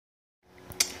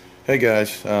Hey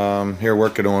guys, here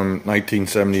working on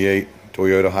 1978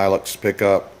 Toyota Hilux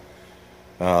pickup.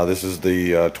 This is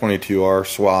the 22R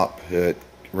swap. It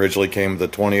originally came with the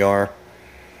 20R.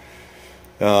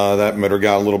 That motor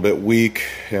got a little bit weak,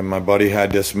 and my buddy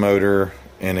had this motor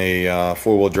in a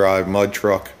four-wheel drive mud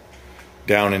truck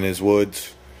down in his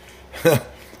woods. He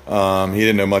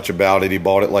didn't know much about it. He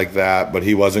bought it like that, but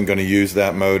he wasn't going to use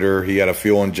that motor. He had a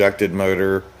fuel-injected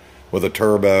motor with a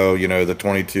turbo, you know, the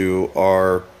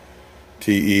 22R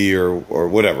TE or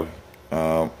whatever,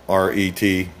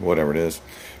 RET, whatever it is.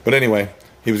 But anyway,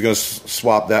 he was going to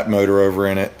swap that motor over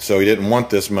in it, so he didn't want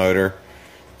this motor,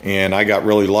 and I got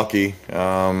really lucky.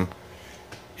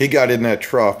 He got in that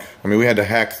truck. I mean, we had to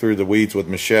hack through the weeds with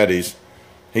machetes.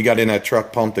 He got in that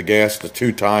truck, pumped the gas to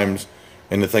 2 times,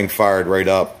 and the thing fired right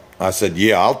up. I said,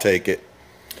 yeah, I'll take it.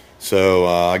 So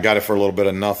I got it for a little bit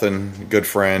of nothing. Good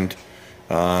friend.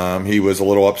 He was a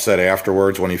little upset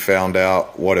afterwards when he found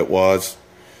out what it was.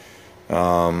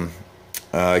 I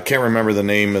can't remember the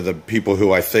name of the people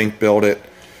who I think built it.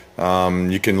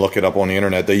 You can look it up on the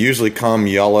internet. They usually come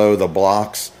yellow, the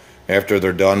blocks, after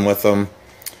they're done with them.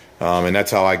 And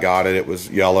that's how I got it. It was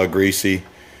yellow, greasy,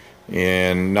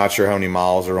 and not sure how many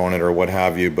miles are on it or what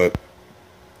have you. But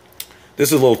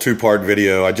this is a little 2-part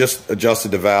video. I just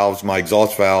adjusted the valves. My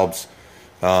exhaust valves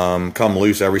come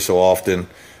loose every so often.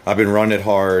 I've been running it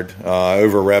hard,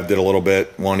 over-revved it a little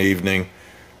bit one evening,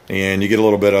 and you get a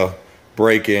little bit of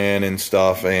break-in and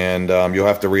stuff, and you'll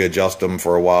have to readjust them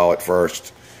for a while at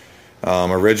first.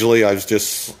 Originally, I was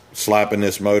just slapping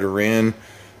this motor in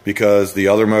because the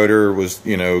other motor was,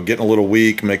 you know, getting a little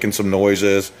weak, making some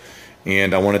noises,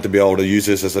 and I wanted to be able to use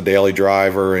this as a daily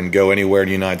driver and go anywhere in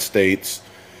the United States.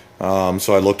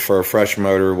 So I looked for a fresh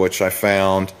motor, which I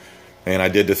found. And I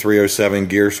did the 307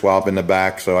 gear swap in the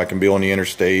back so I can be on the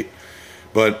interstate.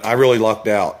 But I really lucked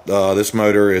out. This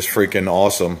motor is freaking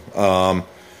awesome.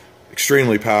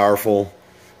 Extremely powerful.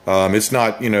 It's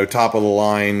not, you know, top of the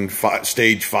line,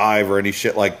 stage 5 or any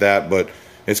shit like that, but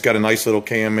it's got a nice little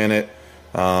cam in it.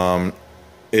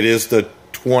 It is the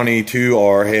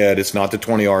 22R head. It's not the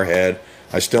 20R head.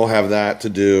 I still have that to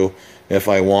do if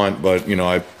I want, but, you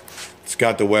know, it's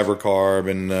got the Weber carb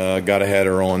and got a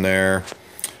header on there.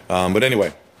 But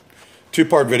anyway,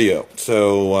 2-part video.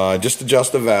 So just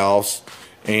adjust the valves,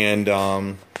 and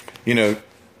you know,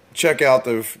 check out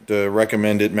the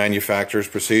recommended manufacturer's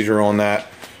procedure on that.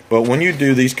 But when you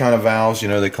do these kind of valves, you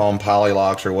know, they call them poly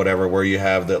locks or whatever, where you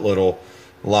have that little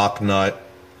lock nut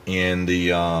in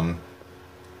the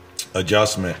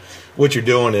adjustment. What you're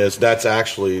doing is that's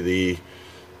actually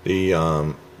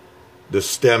the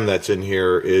stem that's in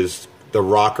here is the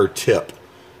rocker tip.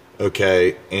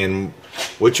 Okay, and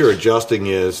what you're adjusting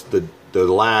is the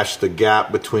lash, the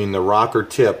gap between the rocker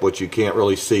tip, which you can't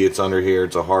really see, it's under here,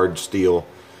 it's a hard steel,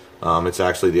 it's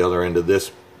actually the other end of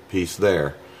this piece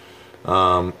there,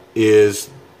 is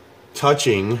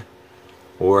touching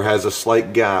or has a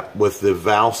slight gap with the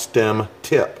valve stem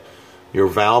tip. Your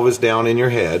valve is down in your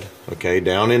head, okay,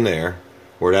 down in there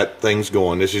where that thing's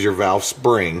going. This is your valve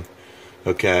spring,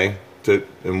 okay,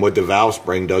 and what the valve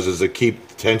spring does is it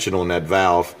keeps tension on that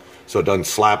valve so it doesn't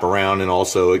slap around, and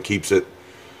also it keeps it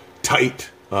tight,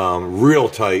 real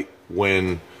tight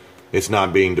when it's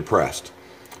not being depressed.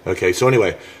 Okay, so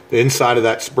anyway, the inside of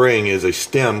that spring is a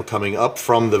stem coming up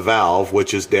from the valve,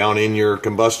 which is down in your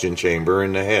combustion chamber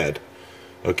in the head.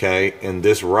 Okay, and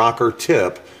this rocker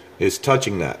tip is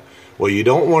touching that. Well, you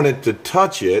don't want it to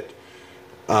touch it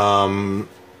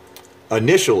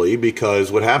initially,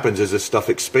 because what happens is this stuff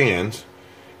expands,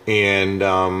 and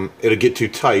it'll get too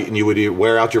tight, and you would either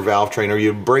wear out your valve train or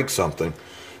you'd break something.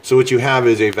 So what you have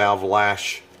is a valve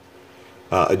lash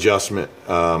adjustment,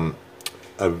 a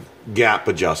gap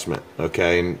adjustment.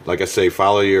 Okay, and like I say,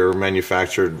 follow your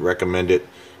manufacturer, recommend it,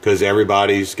 because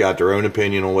everybody's got their own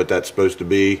opinion on what that's supposed to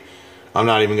be. I'm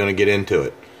not even going to get into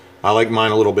it. I like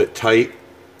mine a little bit tight.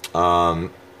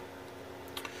 You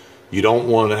don't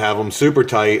want to have them super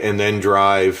tight and then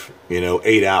drive, you know,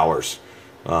 8 hours.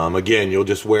 Again, you'll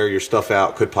just wear your stuff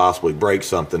out, could possibly break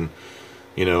something.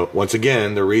 You know, once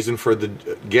again, the reason for the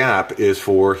gap is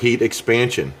for heat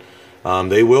expansion.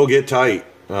 They will get tight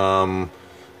on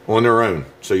their own,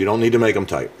 so you don't need to make them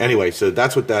tight. Anyway, so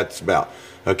that's what that's about.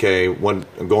 Okay, when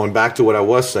going back to what I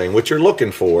was saying, what you're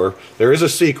looking for, there is a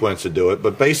sequence to do it,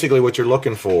 but basically what you're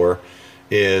looking for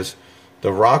is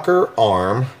the rocker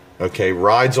arm, okay,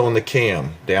 rides on the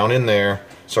cam down in there.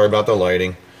 Sorry about the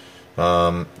lighting.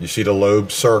 You see the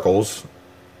lobe circles.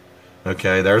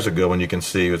 Okay, there's a good one. You can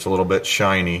see it's a little bit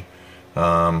shiny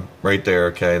right there.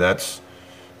 Okay, that's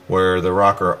where the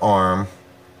rocker arm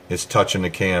is touching the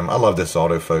cam. I love this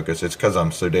autofocus. It's because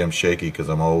I'm so damn shaky because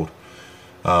I'm old.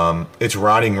 it's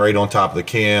riding right on top of the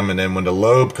cam, and then when the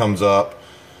lobe comes up,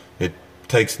 it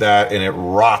takes that and it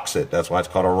rocks it. That's why it's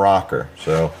called a rocker.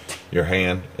 So your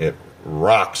hand, it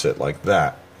rocks it like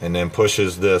that, and then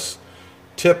pushes this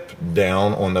tip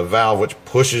down on the valve, which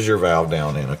pushes your valve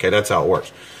down in. Okay, that's how it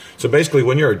works. So basically,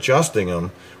 when you're adjusting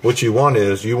them, what you want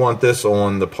is, you want this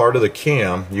on the part of the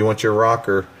cam, you want your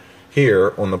rocker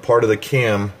here on the part of the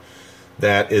cam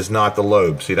that is not the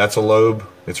lobe. See, that's a lobe,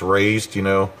 it's raised, you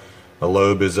know, the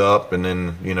lobe is up, and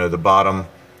then, you know, the bottom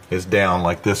is down,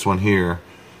 like this one here.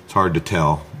 It's hard to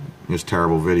tell, it's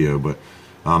terrible video, but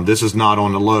this is not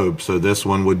on the lobe, so this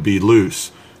one would be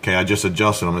loose. Okay, I just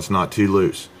adjusted them, it's not too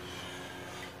loose.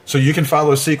 So you can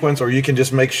follow a sequence, or you can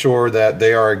just make sure that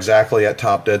they are exactly at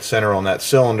top dead center on that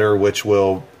cylinder, which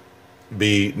will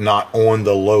be not on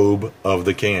the lobe of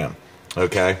the cam.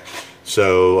 Okay,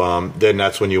 so then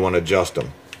that's when you want to adjust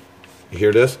them. You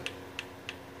hear this?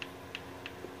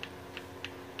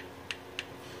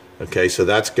 Okay, so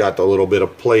that's got a little bit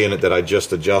of play in it that I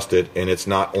just adjusted, and it's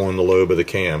not on the lobe of the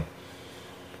cam.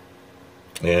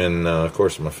 And of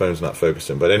course my phone's not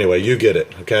focusing, but anyway, you get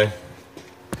it. Okay,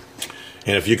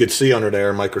 and if you could see under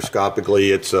there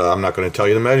microscopically, it's I'm not going to tell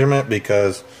you the measurement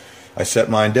because I set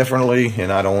mine differently,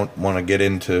 and I don't want to get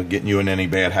into getting you in any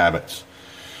bad habits.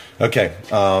 Okay,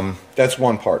 that's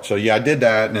one part. So yeah, I did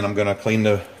that, and then I'm going to clean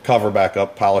the cover back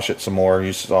up, polish it some more.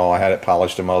 You saw I had it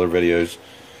polished in my other videos,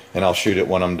 and I'll shoot it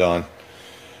when I'm done.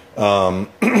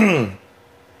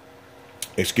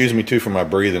 Excuse me too for my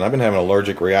breathing. I've been having an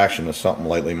allergic reaction to something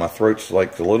lately. My throat's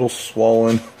like a little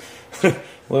swollen, a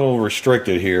little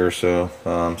restricted here, so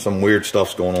some weird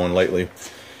stuff's going on lately.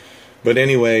 But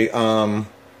anyway,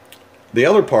 the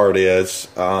other part is,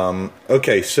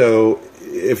 okay, so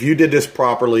if you did this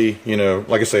properly, you know,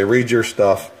 like I say, read your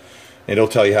stuff, and it'll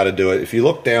tell you how to do it. If you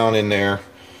look down in there,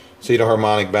 see the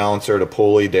harmonic balancer, the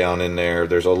pulley down in there,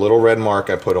 there's a little red mark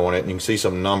I put on it, and you can see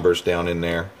some numbers down in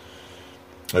there.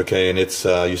 Okay, and it's,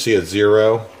 you see a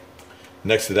 0.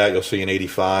 Next to that, you'll see an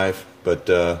 85, but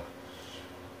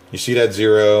you see that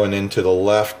 0, and then to the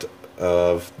left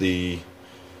of the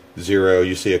 0,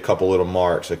 you see a couple little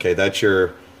marks. Okay, that's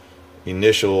your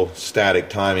initial static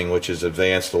timing, which is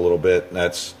advanced a little bit.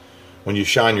 That's when you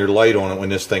shine your light on it. When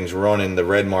this thing's running, the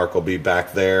red mark will be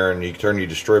back there, and you turn your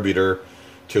distributor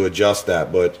to adjust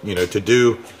that. But you know,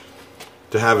 to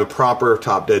have a proper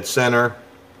top dead center,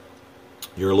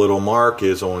 your little mark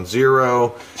is on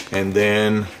 0, and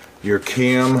then your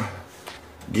cam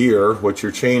gear, what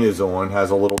your chain is on,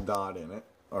 has a little dot in it,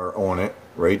 or on it,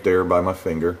 right there by my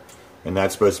finger, and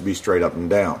that's supposed to be straight up and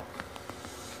down.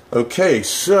 Okay,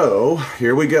 so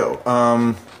here we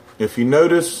go. If you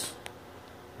notice,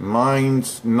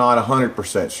 mine's not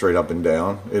 100% straight up and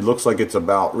down. It looks like it's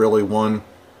about really one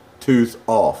tooth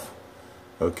off.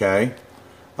 Okay,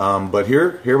 but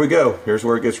here we go. Here's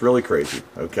where it gets really crazy.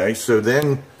 Okay, so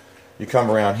then you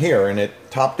come around here, and it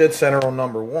top dead center on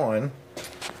number 1.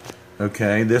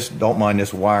 Okay, this, don't mind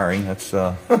this wiring. That's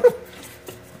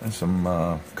that's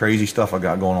some crazy stuff I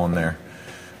got going on there.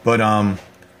 But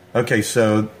okay,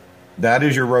 so that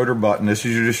is your rotor button. This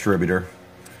is your distributor.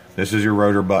 This is your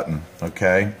rotor button.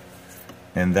 Okay,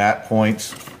 and that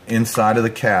points inside of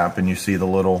the cap, and you see the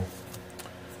little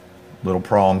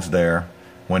prongs there.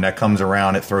 When that comes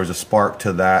around, it throws a spark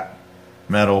to that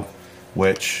metal,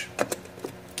 which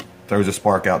throws a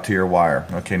spark out to your wire.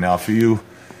 Okay, now if you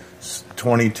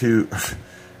 22,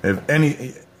 if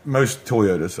any, most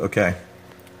Toyotas, okay,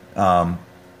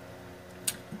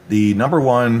 the number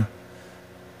 1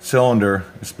 cylinder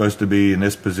is supposed to be in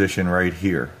this position right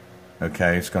here.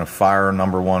 Okay, it's going to fire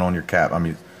number 1 on your cap. I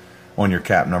mean, on your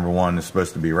cap, number 1 is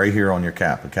supposed to be right here on your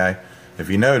cap. Okay, if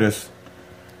you notice,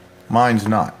 mine's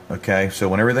not. Okay, so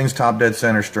when everything's top dead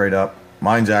center straight up,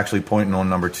 mine's actually pointing on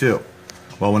number 2.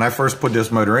 Well, when I first put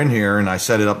this motor in here and I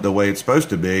set it up the way it's supposed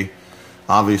to be,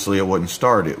 obviously it wouldn't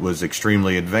start. It was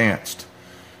extremely advanced,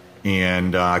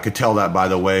 and I could tell that by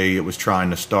the way it was trying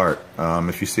to start.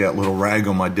 If you see that little rag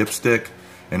on my dipstick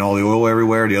and all the oil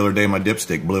everywhere, the other day my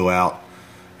dipstick blew out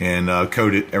and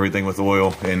coated everything with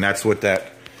oil, and that's what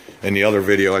that, in the other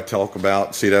video I talk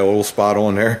about, see that oil spot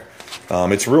on there?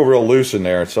 It's real loose in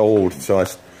there. It's old, so I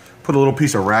put a little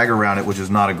piece of rag around it, which is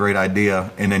not a great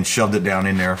idea, and then shoved it down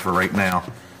in there for right now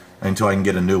until I can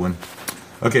get a new one.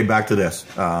 Okay, back to this.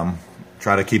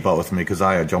 Try to keep up with me because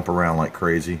I jump around like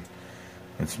crazy.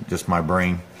 It's just my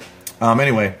brain.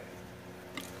 Anyway,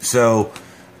 so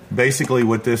basically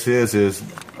what this is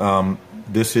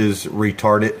this is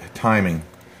retarded timing.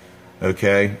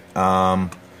 Okay,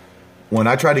 when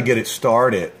I tried to get it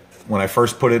started, when I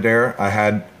first put it there, I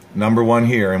had number 1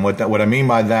 here, and what I mean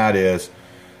by that is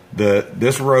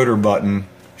this rotor button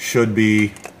should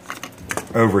be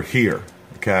over here,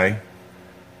 okay?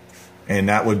 And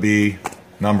that would be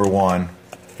number 1.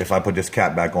 If I put this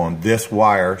cap back on, this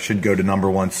wire should go to number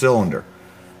 1 cylinder,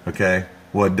 okay?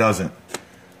 Well, it doesn't,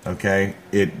 okay?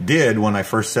 It did when I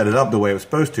first set it up the way it was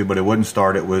supposed to, but it wouldn't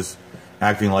start. It was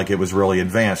acting like it was really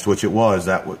advanced, which it was.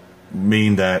 That would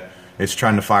mean that it's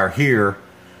trying to fire here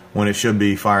when it should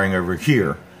be firing over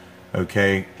here,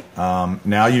 okay?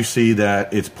 Now you see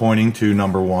that it's pointing to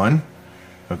number 1,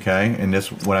 okay? And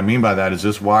this, what I mean by that is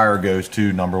this wire goes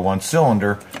to number 1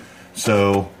 cylinder.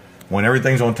 So when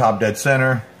everything's on top dead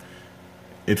center,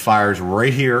 it fires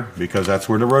right here because that's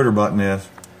where the rotor button is,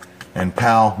 and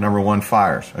pow, number 1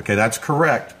 fires. Okay, that's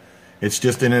correct. It's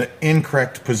just in an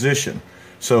incorrect position.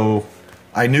 So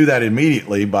I knew that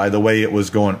immediately by the way it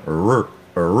was going.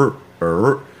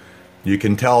 You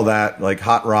can tell that, like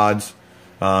hot rods,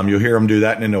 you'll hear them do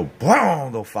that and then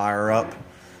they'll fire up.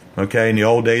 Okay, in the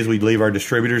old days we'd leave our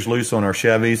distributors loose on our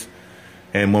Chevys,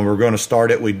 and when we were going to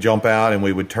start it, we'd jump out and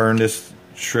we would turn this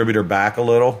distributor back a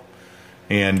little,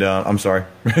 and I'm sorry,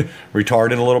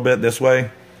 retard it a little bit this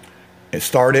way, and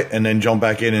start it and then jump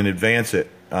back in and advance it,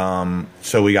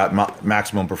 so we got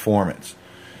maximum performance.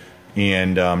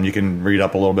 And you can read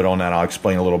up a little bit on that. I'll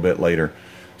explain a little bit later.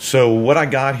 So what I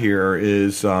got here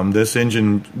is this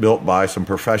engine built by some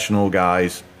professional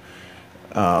guys,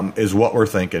 is what we're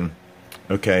thinking.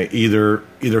 Okay, either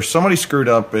somebody screwed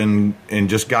up and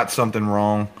just got something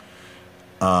wrong,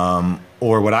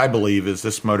 or what I believe is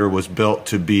this motor was built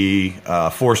to be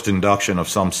forced induction of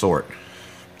some sort.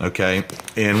 Okay,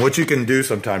 and what you can do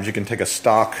sometimes, you can take a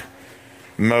stock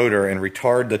motor and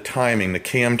retard the timing, the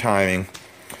cam timing,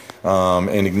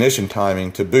 and ignition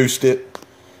timing to boost it,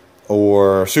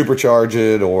 or supercharge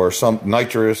it, or some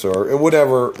nitrous, or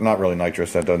whatever. Not really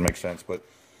nitrous, that doesn't make sense, but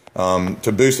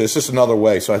to boost it. It's just another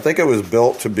way. So I think it was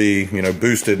built to be, you know,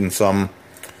 boosted in some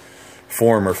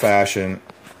form or fashion,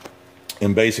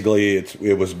 and basically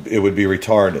it would be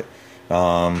retarded.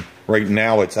 Right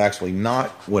now it's actually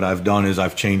not. What I've done is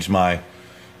I've changed my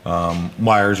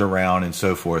wires around and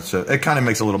so forth. So it kind of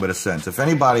makes a little bit of sense. If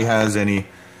anybody has any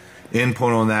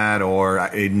input on that, or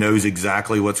it knows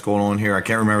exactly what's going on here, I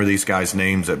can't remember these guys'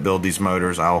 names that build these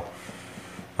motors. I'll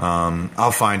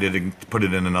find it and put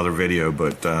it in another video.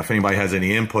 But if anybody has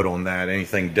any input on that,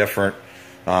 anything different,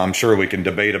 I'm sure we can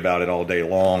debate about it all day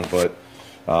long. But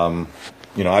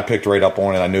you know, I picked right up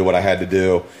on it. I knew what I had to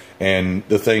do, and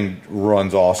the thing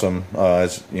runs awesome.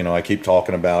 As you know, I keep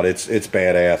talking about it's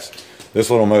badass. This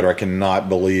little motor, I cannot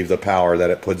believe the power that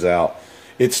it puts out.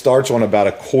 It starts on about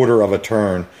 1/4 of a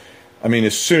turn. I mean,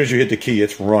 as soon as you hit the key,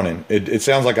 it's running. It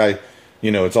sounds like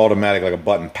it's automatic, like a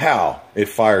button. Pow! It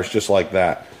fires just like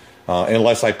that.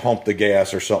 Unless I pump the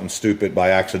gas or something stupid by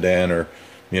accident, or,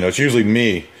 you know, it's usually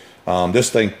me.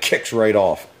 This thing kicks right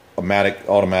off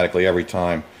automatically every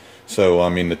time. So, I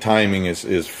mean, the timing is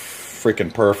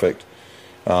freaking perfect.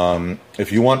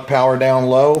 If you want power down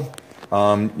low,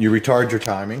 you retard your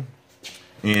timing,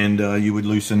 and you would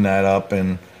loosen that up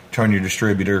and turn your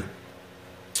distributor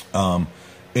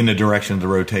in the direction of the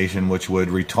rotation, which would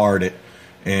retard it,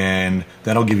 and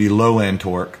that'll give you low end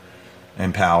torque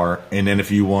and power. And then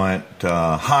if you want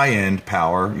high end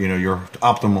power, you know, your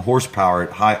optimal horsepower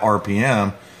at high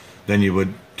RPM, then you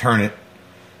would turn it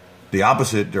the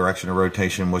opposite direction of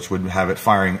rotation, which would have it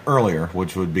firing earlier,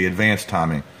 which would be advanced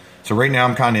timing. So right now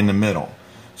I'm kind of in the middle.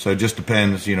 So it just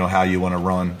depends, you know, how you want to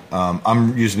run.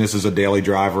 I'm using this as a daily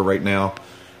driver right now,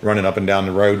 running up and down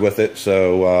the road with it.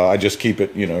 So I just keep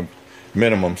it, you know,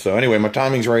 minimum. So anyway, my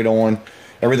timing's right on.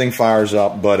 Everything fires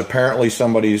up, but apparently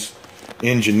somebody's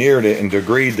engineered it and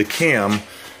degreed the cam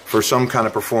for some kind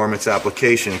of performance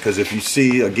application. Because if you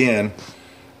see, again,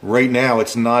 right now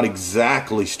it's not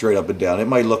exactly straight up and down. It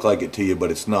might look like it to you,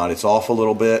 but it's not. It's off a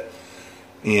little bit,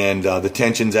 and the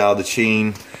tension's out of the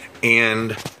chain.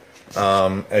 And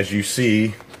as you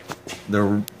see,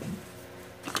 the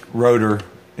rotor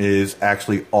is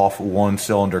actually off 1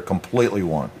 cylinder, completely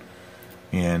one.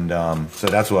 And so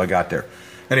that's what I got there.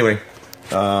 Anyway,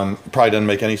 probably doesn't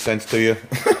make any sense to you.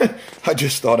 I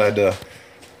just thought I'd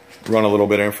run a little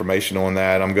bit of information on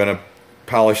that. I'm going to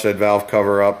polish that valve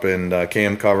cover up and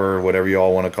cam cover, whatever you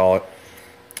all want to call it,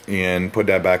 and put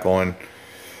that back on.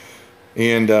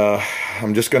 And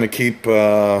I'm just going to keep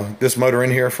this motor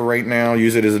in here for right now,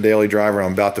 use it as a daily driver.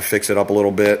 I'm about to fix it up a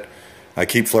little bit. I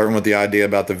keep flirting with the idea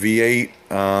about the V8.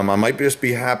 I might just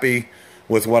be happy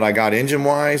with what I got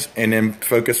engine-wise, and then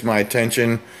focus my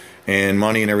attention and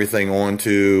money and everything on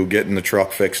to getting the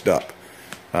truck fixed up.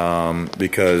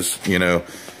 Because, you know,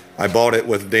 I bought it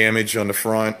with damage on the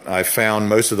front. I found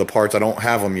most of the parts. I don't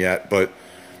have them yet, but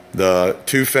the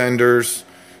 2 fenders,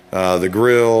 the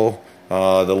grill,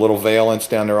 the little valence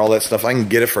down there, all that stuff. I can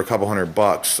get it for a couple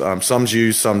 $100. Some's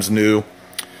used, some's new,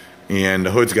 and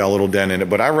the hood's got a little dent in it.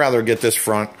 But I'd rather get this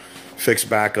front fixed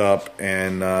back up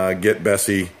and get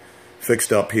Bessie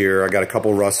fixed up here. I got a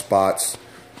couple rust spots.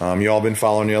 You all been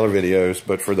following the other videos,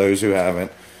 but for those who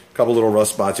haven't, a couple little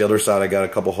rust spots. The other side, I got a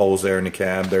couple holes there in the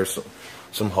cab. There's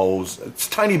some holes. It's a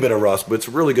tiny bit of rust, but it's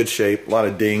really good shape. A lot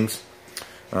of dings.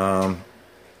 But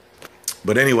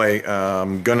anyway,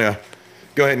 I'm gonna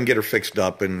go ahead and get her fixed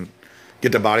up and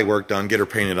get the body work done, get her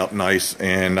painted up nice,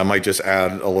 and I might just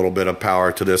add a little bit of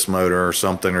power to this motor or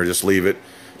something, or just leave it,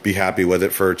 be happy with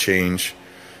it for a change.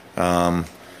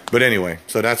 But anyway,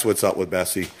 so that's what's up with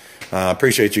Bessie.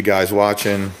 Appreciate you guys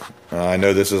watching. I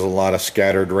know this is a lot of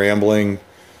scattered rambling,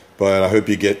 but I hope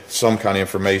you get some kind of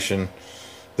information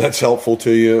that's helpful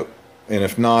to you. And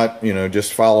if not, you know,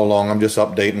 just follow along. I'm just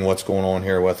updating what's going on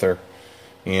here with her.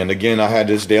 And again, I had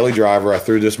this daily driver. I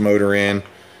threw this motor in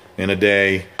a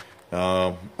day.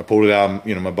 I pulled it out,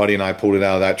 you know, my buddy and I pulled it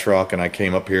out of that truck, and I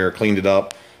came up here, cleaned it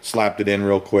up, slapped it in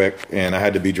real quick, and I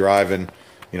had to be driving.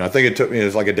 You know, I think it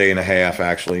was like a day and a half,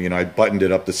 actually. You know, I buttoned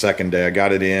it up the second day. I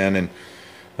got it in, and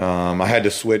I had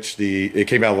to switch it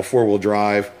came out with a four-wheel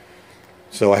drive,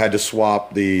 so I had to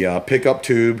swap the pickup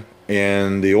tube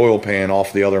and the oil pan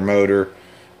off the other motor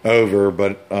over,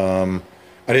 but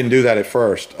I didn't do that at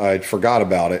first. I forgot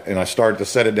about it, and I started to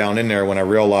set it down in there when I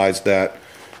realized that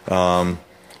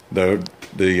the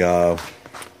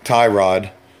tie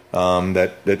rod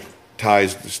that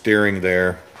ties the steering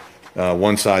there,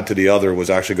 one side to the other, was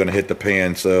actually going to hit the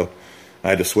pan, so I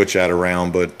had to switch that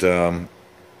around. But I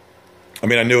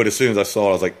mean, I knew it as soon as I saw it.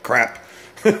 I was like, crap.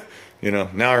 You know,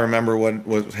 now I remember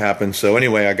what happened. So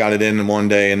anyway, I got it in one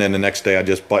day, and then the next day I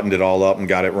just buttoned it all up and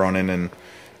got it running, and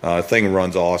the thing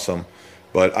runs awesome.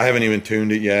 But I haven't even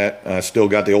tuned it yet. I still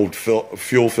got the old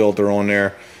fuel filter on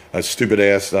there, a stupid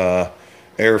ass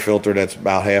air filter that's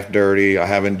about half dirty. I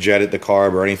haven't jetted the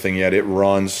carb or anything yet. It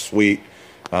runs sweet.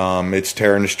 It's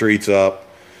tearing the streets up.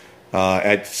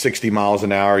 At 60 miles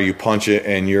an hour, you punch it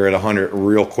and you're at 100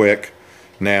 real quick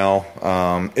now.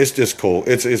 It's just cool.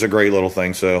 It's a great little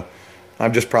thing. So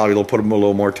I'm just probably going to put a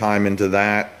little more time into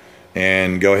that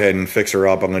and go ahead and fix her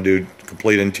up. I'm going to do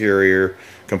complete interior,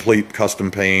 complete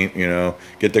custom paint, you know,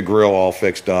 get the grill all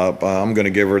fixed up. I'm going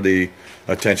to give her the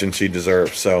attention she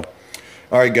deserves. So,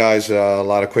 all right, guys, a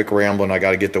lot of quick rambling. I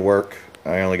got to get to work.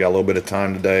 I only got a little bit of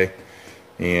time today.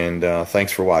 And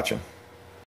thanks for watching.